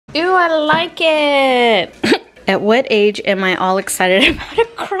Ooh, I like it. At what age am I all excited about a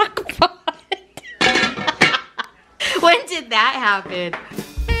Crockpot? When did that happen?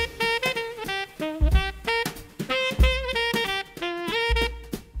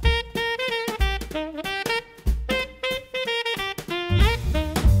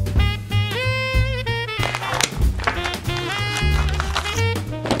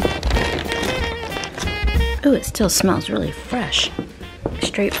 Ooh, it still smells really fresh.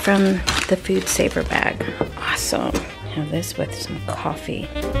 Straight from the food saver bag. Awesome. Have this with some coffee.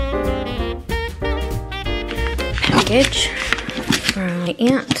 Package from my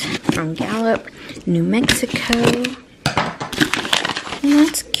aunt from Gallup, New Mexico. Oh,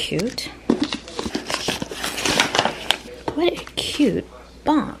 that's cute. What a cute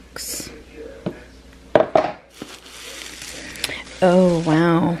box. Oh,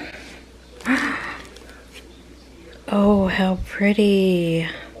 wow. Oh, how pretty.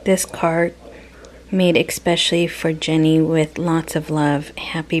 This card made especially for Jenny with lots of love.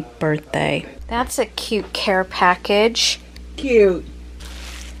 Happy birthday. That's a cute care package. Cute.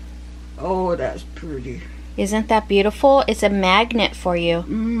 Oh, that's pretty. Isn't that beautiful? It's a magnet for you.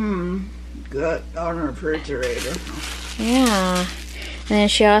 Good on the refrigerator. Yeah. And then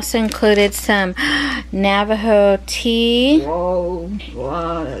she also included some Navajo tea. Whoa,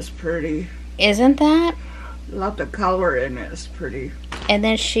 wow, that's pretty. Isn't that? Love the color in it. It's pretty. And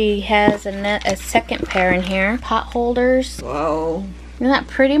then she has a second pair in here. Pot holders. Wow. Isn't that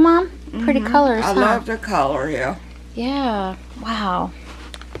pretty, Mom? Pretty colors, I huh? love the color, yeah. Yeah. Wow.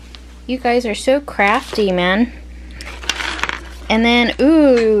 You guys are so crafty, man. And then,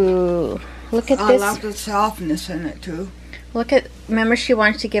 ooh, look at this. I love the softness in it, too. Look at, remember she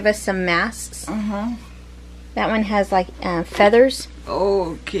wanted to give us some masks? That one has like feathers.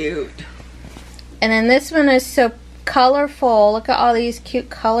 Oh, cute. And then this one is so colorful. Look at all these cute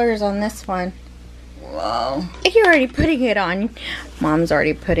colors on this one. Wow. You're already putting it on. Mom's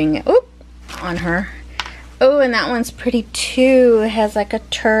already putting it on her. Oh, and that one's pretty too. It has like a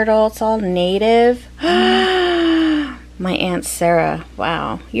turtle. It's all native. My Aunt Sarah.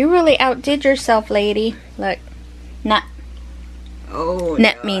 Wow. You really outdid yourself, lady. Look. Nut. Oh,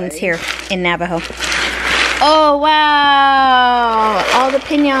 Nut nice. means here in Navajo. Oh, wow. All the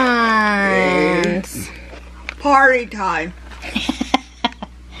pinions. Party time.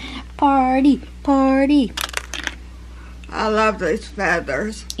 Party, party. I love these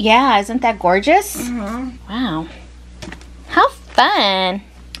feathers. Yeah, isn't that gorgeous? Wow. How fun.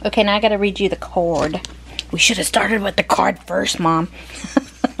 Okay, now I gotta read you the card. We should have started with the card first, Mom.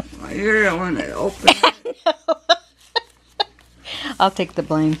 Well, you're the one that opened it. I'll take the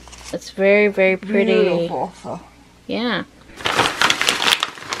blame. It's very, very pretty. Beautiful. So. Yeah.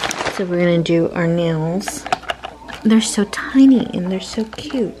 So we're gonna do our nails. They're so tiny and they're so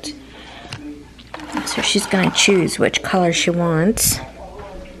cute. So she's gonna choose which color she wants.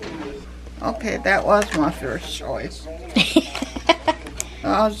 Okay, that was my first choice.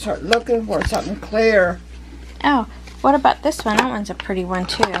 I was looking for something clear. Oh, what about this one? That one's a pretty one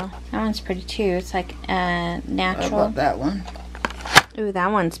too. That one's pretty too. It's like natural. How about that one? Ooh,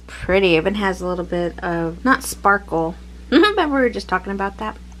 that one's pretty. It even has a little bit of, not sparkle. Remember we were just talking about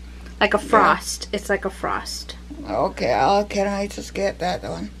that? Like a frost. Yeah. It's like a frost. Okay, can I just get that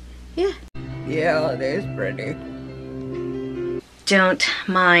one? Yeah. Yeah, it is pretty. Don't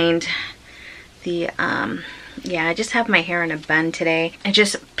mind the, yeah, I just have my hair in a bun today. I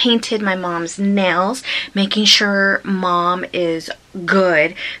just painted my mom's nails, making sure Mom is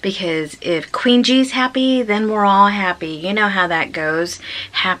good, because if Queen G's happy, then we're all happy. You know how that goes.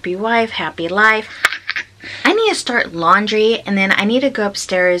 Happy wife, happy life. I need to start laundry, and then I need to go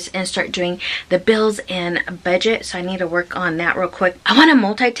upstairs and start doing the bills and budget, so I need to work on that real quick. I want to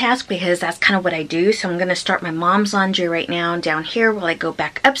multitask because that's kind of what I do, so I'm going to start my mom's laundry right now down here while I go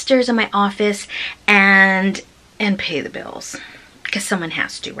back upstairs in my office and pay the bills, because someone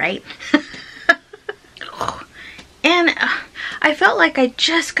has to, right? And I felt like I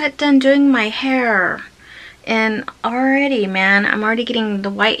just got done doing my hair, and already, man, I'm already getting the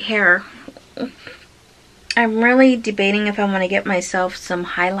white hair. I'm really debating if I want to get myself some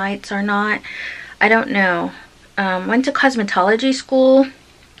highlights or not. I don't know. Went to cosmetology school.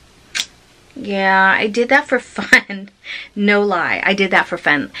 Yeah, I did that for fun. No lie, I did that for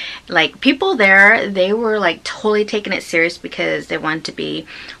fun. Like, people there, they were like totally taking it serious because they wanted to be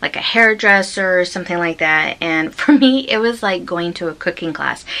like a hairdresser or something like that. And for me, it was like going to a cooking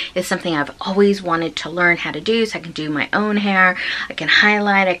class. It's something I've always wanted to learn how to do, so I can do my own hair, I can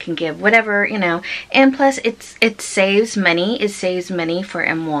highlight, I can give whatever, you know. And plus, it saves money. It saves money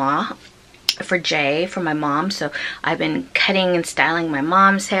for moi. for Jay, for my mom. So I've been cutting and styling my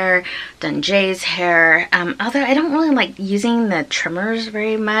mom's hair, done Jay's hair. Although I don't really like using the trimmers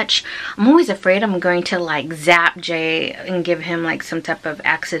very much. I'm always afraid I'm going to like zap Jay and give him like some type of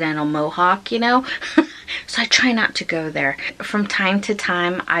accidental mohawk, you know. So I try not to go there. From time to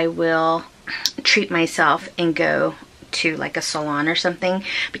time I will treat myself and go to like a salon or something,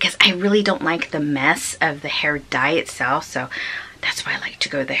 because I really don't like the mess of the hair dye itself. So that's why I like to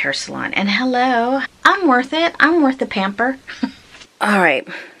go to the hair salon. And hello, I'm worth it. I'm worth the pamper. All right,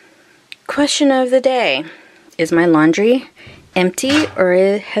 question of the day. Is my laundry empty or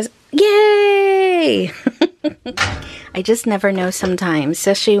it has, yay! I just never know sometimes,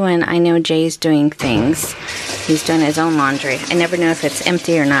 especially when I know Jay's doing things. He's doing his own laundry. I never know if it's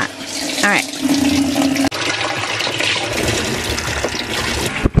empty or not. All right.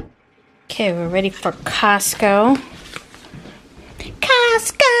 Okay, we're ready for Costco.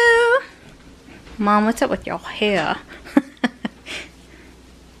 Costco! Mom, what's up with your hair?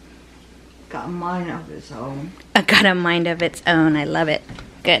 Got a mind of its own. I got a mind of its own. I love it.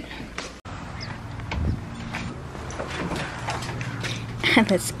 Good.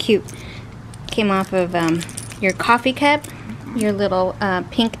 That's cute. Came off of your coffee cup, your little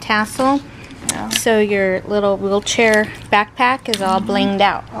pink tassel. Yeah. So your little wheelchair backpack is all blinged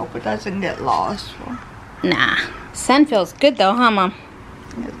out. Hope it doesn't get lost. Nah. Sun feels good though, huh, Mom?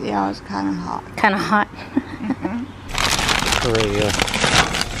 Yeah, it's kind of hot. Kind of hot.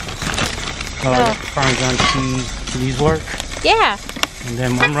 Parmesan cheese, these work. Yeah. And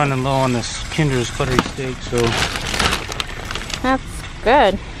then I'm running low on this Kinder's buttery steak, so. That's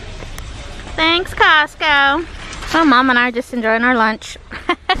good. Thanks, Costco. So Mom and I are just enjoying our lunch.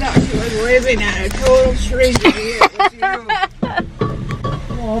 No, she was living at a total stranger here with you.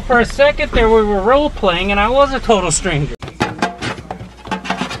 Well, for a second there we were role playing and I was a total stranger.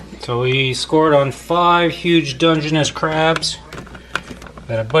 So we scored on 5 huge Dungeness crabs.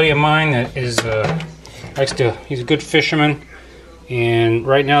 That a buddy of mine that is he's a good fisherman, and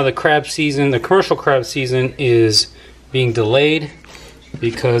right now the crab season, the commercial crab season, is being delayed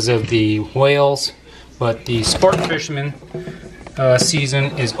because of the whales, but the sport fisherman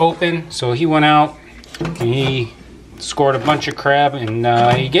season is open. So he went out and he scored a bunch of crab, and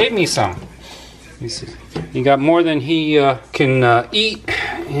he gave me some. He got more than he can eat,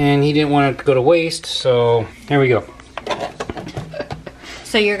 and he didn't want it to go to waste, so here we go.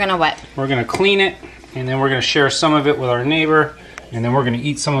 So you're gonna what? We're gonna clean it, and then we're gonna share some of it with our neighbor, and then we're gonna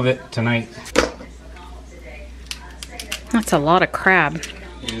eat some of it tonight. That's a lot of crab.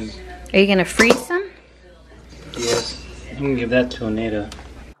 Yes. Are you gonna freeze some? Yes. I'm gonna give that to Anita.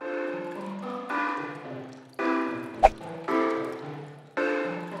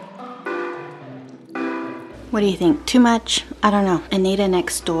 What do you think? Too much? I don't know. Anita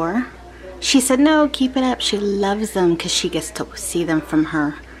next door, she said no, keep it up. She loves them because she gets to see them from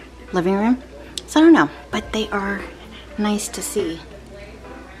her living room. So I don't know, but they are nice to see.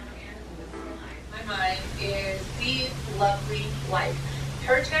 My mind is Dee Lovely Life.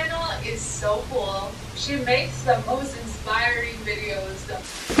 Her channel is so cool. She makes the most inspiring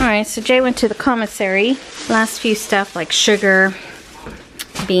videos. Alright, so Jay went to the commissary. Last few stuff like sugar,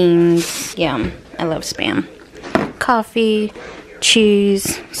 beans, yum, I love Spam. Coffee,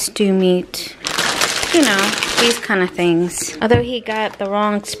 cheese, stew meat, you know, these kind of things. Although he got the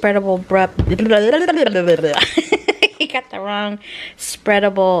wrong spreadable he got the wrong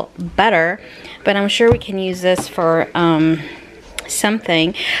spreadable butter, but I'm sure we can use this for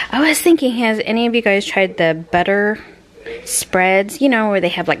something. I was thinking, has any of you guys tried the butter spreads, you know, where they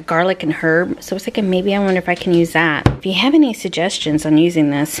have like garlic and herb? So I was thinking maybe I wonder if I can use that. If you have any suggestions on using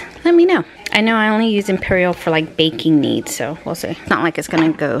this, let me know. I know I only use Imperial for like baking needs, so we'll see. It's not like it's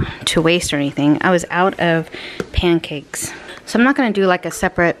gonna go to waste or anything. I was out of pancakes, so I'm not gonna do like a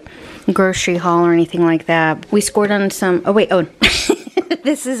separate grocery haul or anything like that. We scored on some, oh wait, oh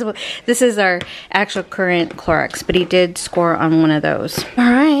this is our actual current Clorox, but he did score on one of those.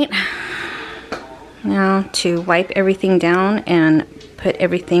 All right, now to wipe everything down and put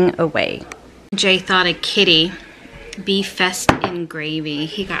everything away. Jay thought a kitty. Beef Fest and gravy.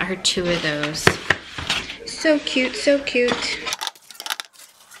 He got her 2 of those. So cute, so cute.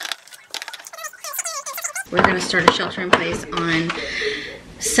 We're gonna start a shelter in place on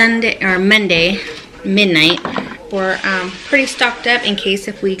Sunday or Monday midnight. We're pretty stocked up in case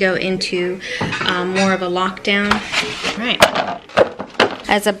if we go into more of a lockdown. All right.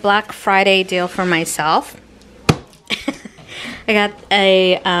 As a Black Friday deal for myself, I got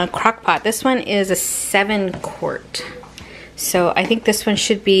a Crockpot. This one is a 7-quart. So I think this one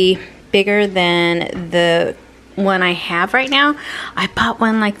should be bigger than the one I have right now. I bought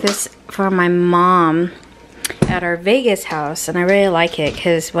one like this for my mom at our Vegas house, and I really like it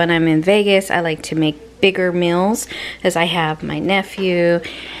because when I'm in Vegas, I like to make bigger meals, as I have my nephew,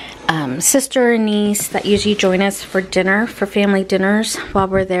 sister and niece that usually join us for dinner, for family dinners while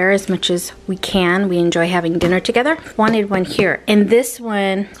we're there as much as we can. We enjoy having dinner together. Wanted one here, and this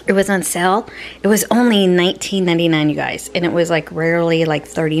one, it was on sale. It was only $19.99, you guys, and it was like rarely like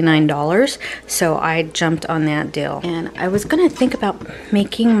 $39, so I jumped on that deal. And I was gonna think about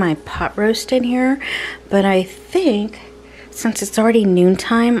making my pot roast in here, but I think since it's already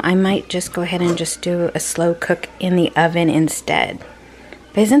noontime, I might just go ahead and just do a slow cook in the oven instead.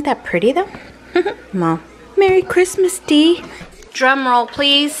 But isn't that pretty though? Mom. Merry Christmas, Dee. Drum roll,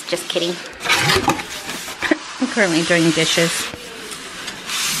 please. Just kidding. I'm currently doing dishes.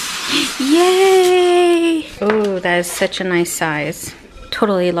 Yay! Oh, that is such a nice size.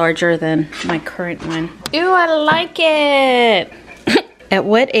 Totally larger than my current one. Ooh, I like it! At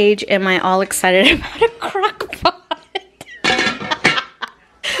what age am I all excited about a Crockpot?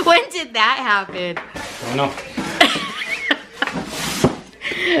 When did that happen? I don't know.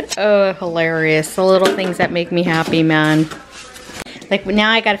 Oh, hilarious. The little things that make me happy, man. Like now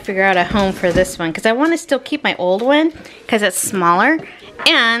I got to figure out a home for this one because I want to still keep my old one because it's smaller.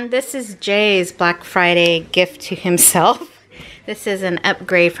 And this is Jay's Black Friday gift to himself. This is an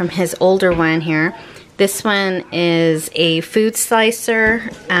upgrade from his older one here. This one is a food slicer.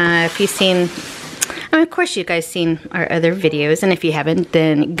 If you've seen, I mean, of course you guys seen our other videos, and if you haven't,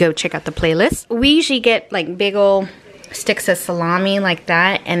 then go check out the playlist. We usually get like big old sticks of salami like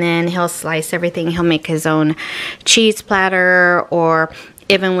that, and then he'll slice everything. He'll make his own cheese platter, or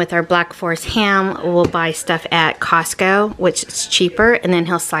even with our Black Forest ham, we'll buy stuff at Costco, which is cheaper, and then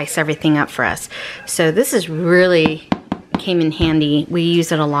he'll slice everything up for us. So this is really came in handy. We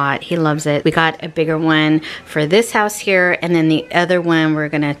use it a lot. He loves it. We got a bigger one for this house here, and then the other one we're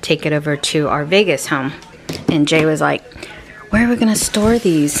gonna take it over to our Vegas home. And Jay was like, where are we gonna store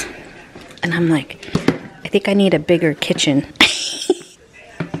these? And I'm like, I think I need a bigger kitchen. I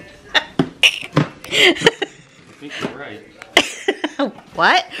think you're right.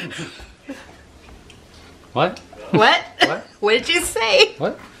 What? What? What? What? What did you say?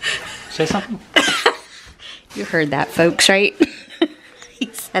 What? Say something? You heard that, folks, right? He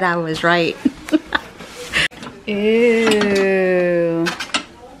said I was right. Ooh.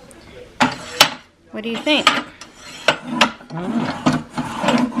 What do you think? I don't know.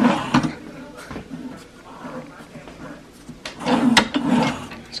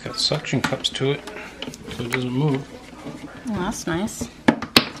 It's got suction cups to it, so it doesn't move. Oh, that's nice.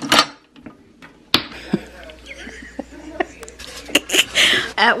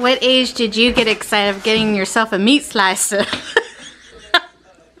 At what age did you get excited of getting yourself a meat slicer?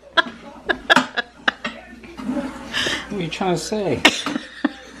 What are you trying to say?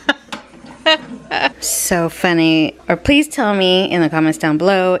 So funny. Or please tell me in the comments down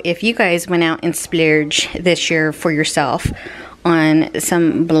below if you guys went out and splurged this year for yourself on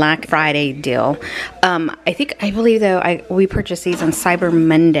some Black Friday deal. I believe though, we purchased these on Cyber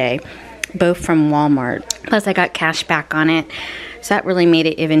Monday, both from Walmart. Plus I got cash back on it. So that really made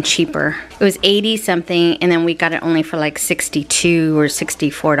it even cheaper. It was 80 something, and then we got it only for like $62 or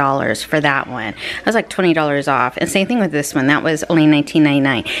 $64 for that one. That was like $20 off. And same thing with this one. That was only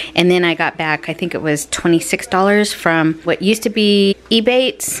 $19.99. And then I got back, I think it was $26 from what used to be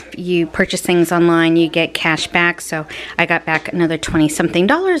Ebates. You purchase things online, you get cash back. So I got back another 20 something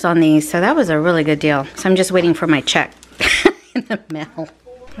dollars on these. So that was a really good deal. So I'm just waiting for my check in the mail.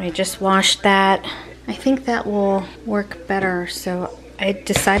 I just washed that. I think that will work better, so I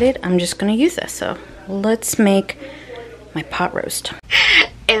decided I'm just gonna use this. So let's make my pot roast.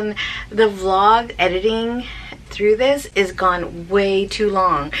 And the vlog editing through this is gone way too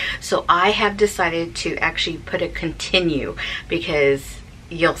long, so I have decided to actually put a continue because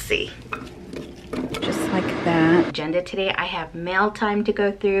you'll see. Just like that. Agenda today, I have mail time to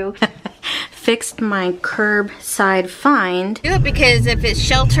go through. Fixed my curbside find. Do it because if it's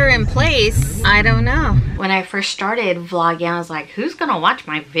shelter in place, I don't know. When I first started vlogging, I was like, who's gonna watch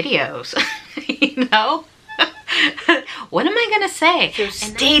my videos? You know? What am I gonna say? So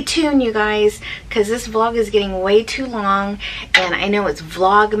stay tuned, you guys, because this vlog is getting way too long, and I know it's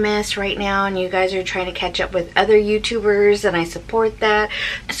Vlogmas right now, and you guys are trying to catch up with other YouTubers, and I support that.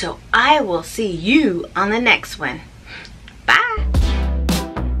 So I will see you on the next one.